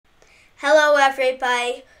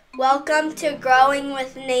everybody, welcome to Growing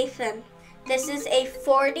with Nathan. This is a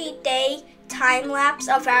 40-day time lapse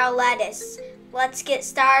of our lettuce. Let's get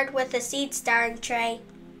started with the seed starting tray.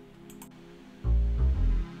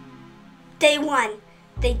 Day 1,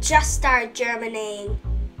 they just started germinating.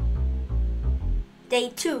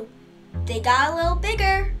 Day 2, they got a little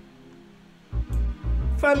bigger.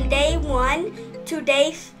 From day 1 to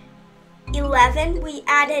day 11, we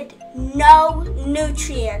added no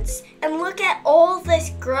nutrients. And look at all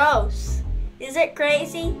this growth. Is it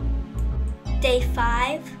crazy? Day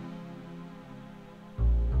 5,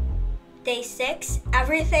 day 6,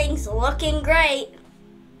 everything's looking great.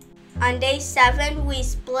 On day 7, we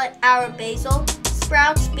split our basil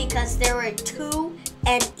sprouts because there were 2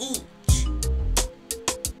 in each.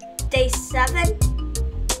 Day 7,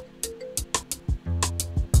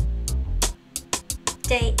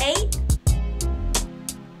 day 8,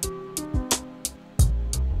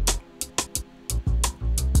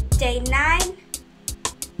 day 9,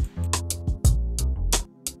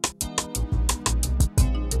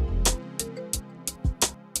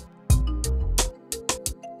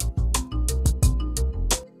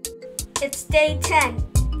 it's day 10.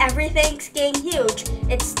 Everything's getting huge.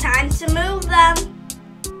 It's time to move them.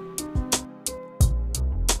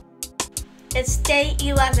 It's day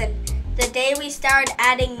 11, the day we started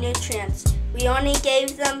adding nutrients. We only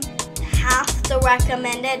gave them half the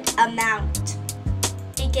recommended amount.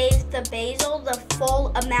 We gave the basil the full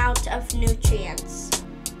amount of nutrients.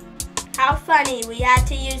 How funny, we had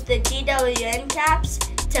to use the GWN caps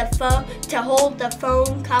to hold the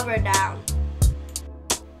foam cover down.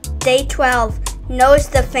 Day 12, notice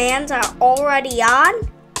the fans are already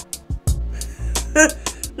on?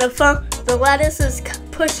 The lettuce is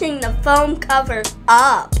pushing the foam cover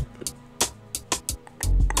up.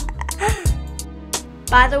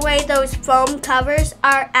 By the way, those foam covers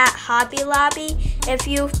are at Hobby Lobby. If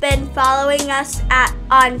you've been following us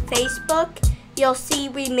on Facebook, you'll see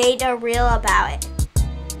we made a reel about it.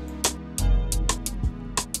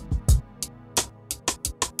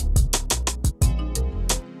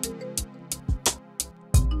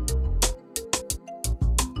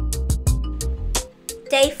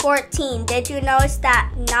 Day 14, did you notice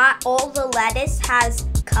that not all the lettuce has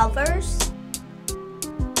covers?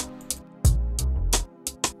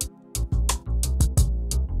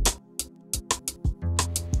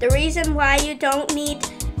 The reason why you don't need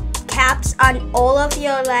caps on all of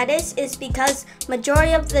your lettuce is because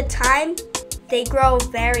majority of the time they grow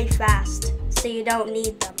very fast, so you don't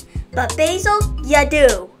need them. But basil, you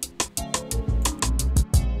do.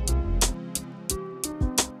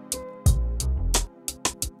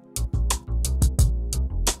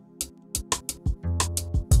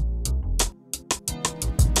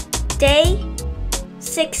 Day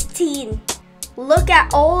 16. Look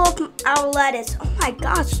at all of our lettuce. Oh my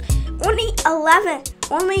gosh,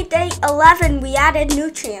 only day 11 we added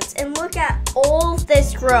nutrients, and look at all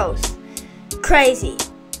this growth. Crazy.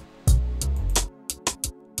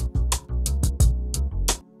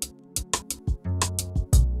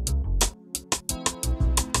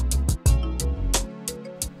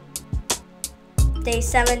 Day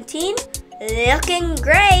 17, looking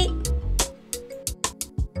great.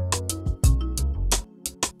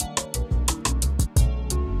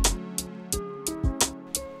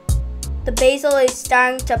 The basil is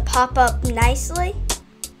starting to pop up nicely.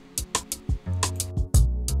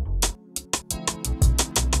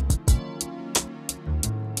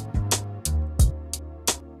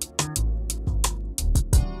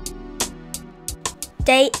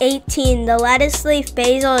 Day 18, the lettuce leaf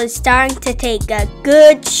basil is starting to take a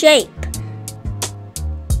good shape.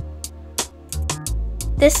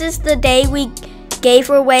 This is the day we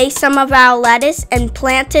gave away some of our lettuce and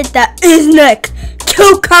planted the Isnik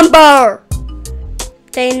cucumber.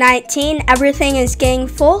 Day 19, everything is getting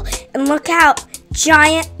full, and look how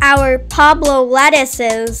giant our Pablo lettuce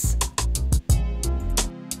is.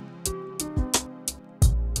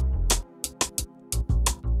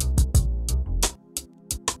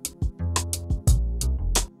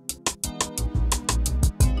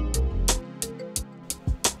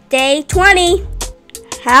 Day 20,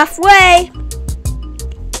 halfway.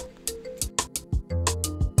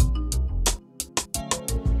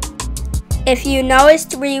 If you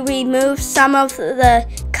noticed, we removed some of the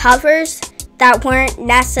covers that weren't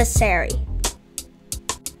necessary.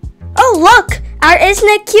 Oh look, our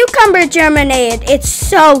Isnik cucumber germinated. It's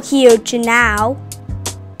so huge now.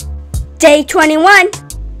 Day 21.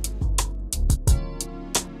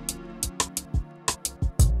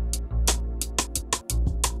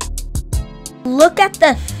 Look at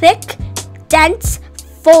the thick, dense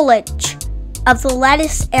foliage of the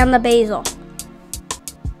lettuce and the basil.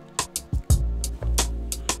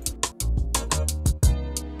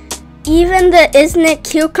 Even the Isn't It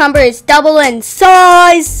cucumber is double in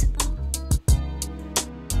size.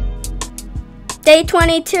 Day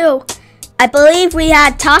 22. I believe we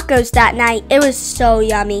had tacos that night. It was so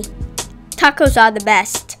yummy. Tacos are the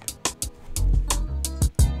best.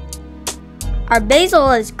 Our basil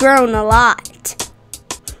has grown a lot.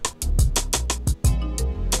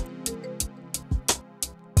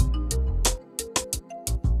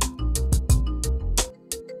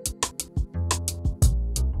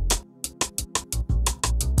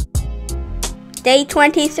 Day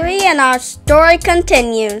 23 and our story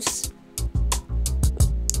continues.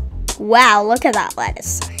 Wow, look at that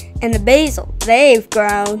lettuce. And the basil, they've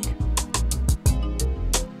grown.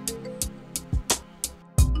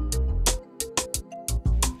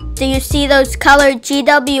 Do you see those colored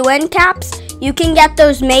GWN caps? You can get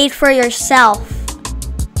those made for yourself.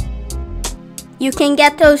 You can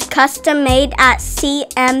get those custom made at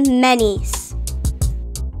CM Minis.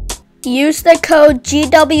 Use the code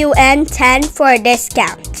GWN10 for a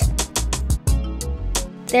discount.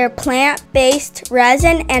 They're plant-based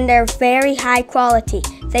resin and they're very high quality.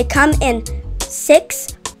 They come in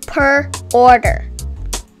 6 per order.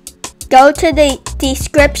 Go to the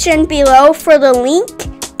description below for the link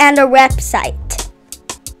and a website.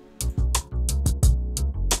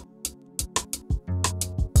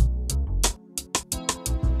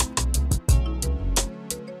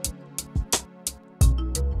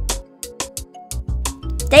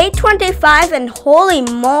 Day 25 and holy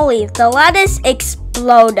moly, the lettuce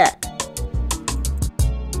exploded.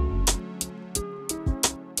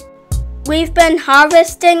 We've been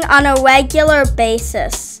harvesting on a regular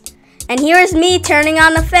basis. And here's me turning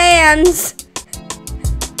on the fans.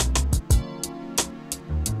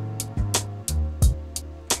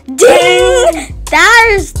 Ding!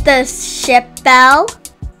 There's the ship bell.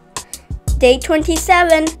 Day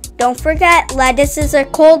 27. Don't forget, lettuce is a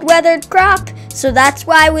cold weathered crop, so that's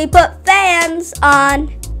why we put fans on.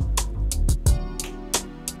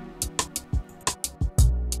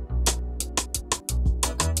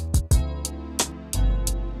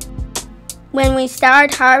 When we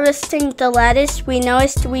started harvesting the lettuce, we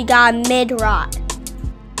noticed we got mid-rot.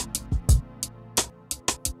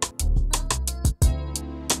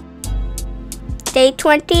 Day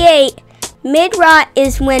 28. Mid-rot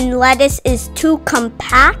is when lettuce is too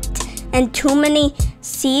compact and too many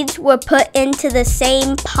seeds were put into the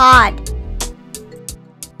same pod.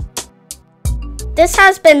 This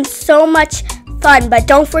has been so much fun, but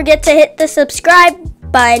don't forget to hit the subscribe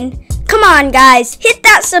button. Come on guys, hit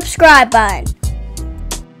that subscribe button.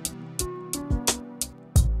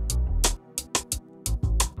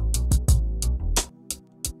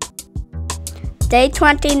 Day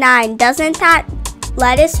 29, doesn't that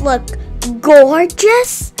lettuce look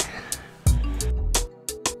gorgeous?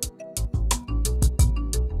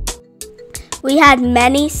 We had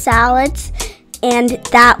many salads and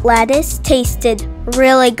that lettuce tasted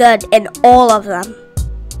really good in all of them.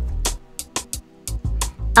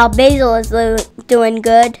 Our basil is doing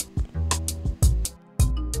good.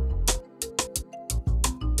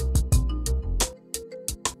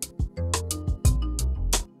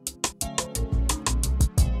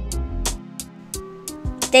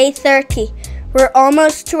 Day 30. We're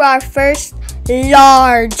almost to our first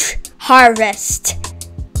large harvest.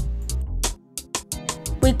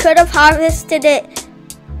 We could have harvested it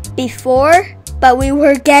before, but we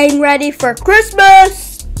were getting ready for Christmas.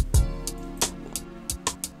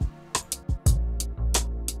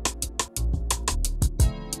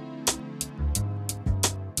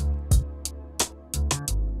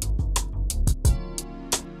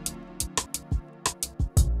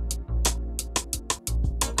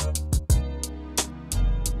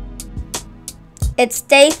 It's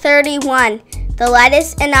day 31. The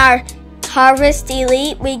lettuce in our Harvest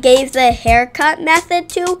Elite we gave the haircut method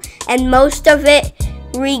to, and most of it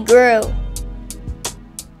regrew.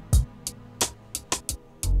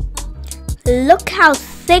 Look how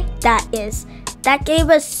thick that is. That gave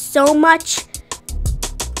us so much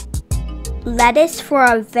lettuce for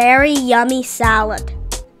a very yummy salad.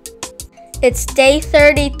 It's day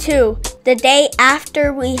 32, the day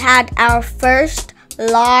after we had our first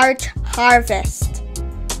large harvest.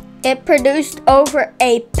 It produced over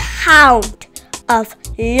a pound of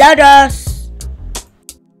lettuce.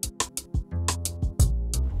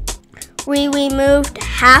 We removed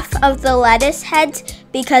half of the lettuce heads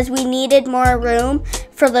because we needed more room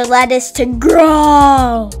for the lettuce to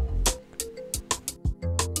grow.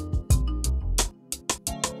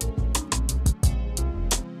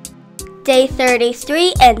 Day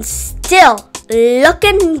 33 and still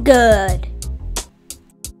looking good.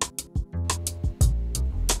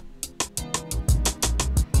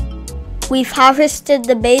 We've harvested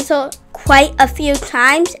the basil quite a few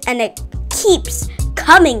times and it keeps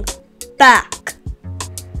coming back.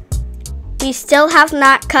 We still have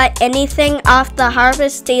not cut anything off the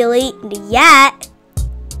harvest elite yet.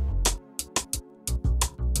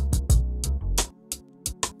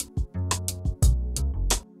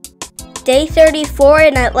 Day 34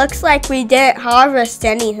 and it looks like we didn't harvest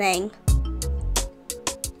anything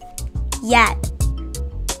yet.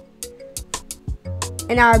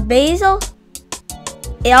 And our basil,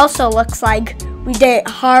 it also looks like we didn't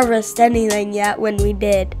harvest anything yet when we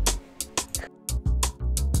did.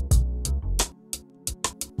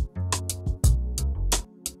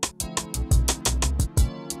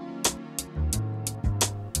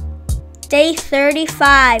 Day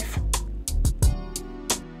 35.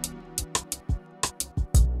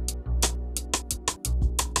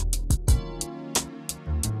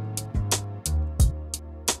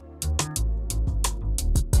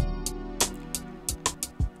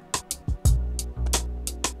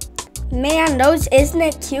 Man, those Isn't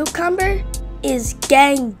It Cucumber is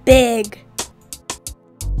getting big.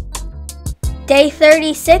 Day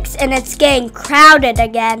 36 and it's getting crowded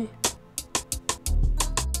again.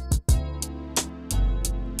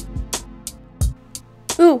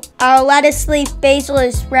 Ooh, our lettuce leaf basil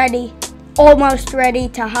is ready. Almost ready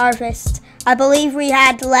to harvest. I believe we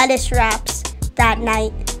had lettuce wraps that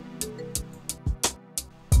night.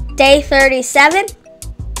 Day 37.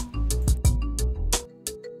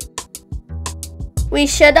 We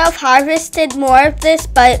should have harvested more of this,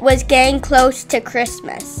 but it was getting close to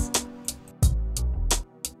Christmas.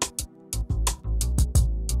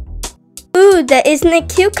 Ooh, the Isn't It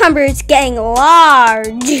Cucumber is getting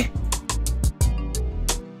large.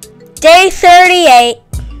 Day 38.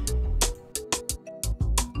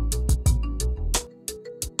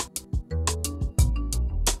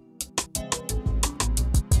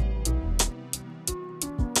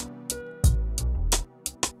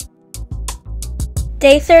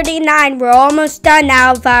 Day 39, we're almost done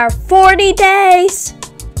out of our 40 days.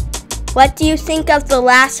 What do you think of the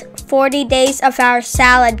last 40 days of our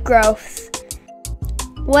salad growth?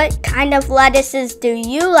 What kind of lettuces do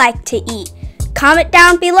you like to eat? Comment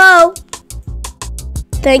down below.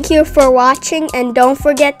 Thank you for watching and don't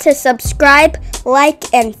forget to subscribe,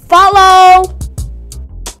 like, and follow.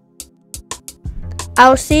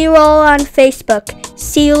 I'll see you all on Facebook.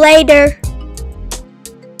 See you later.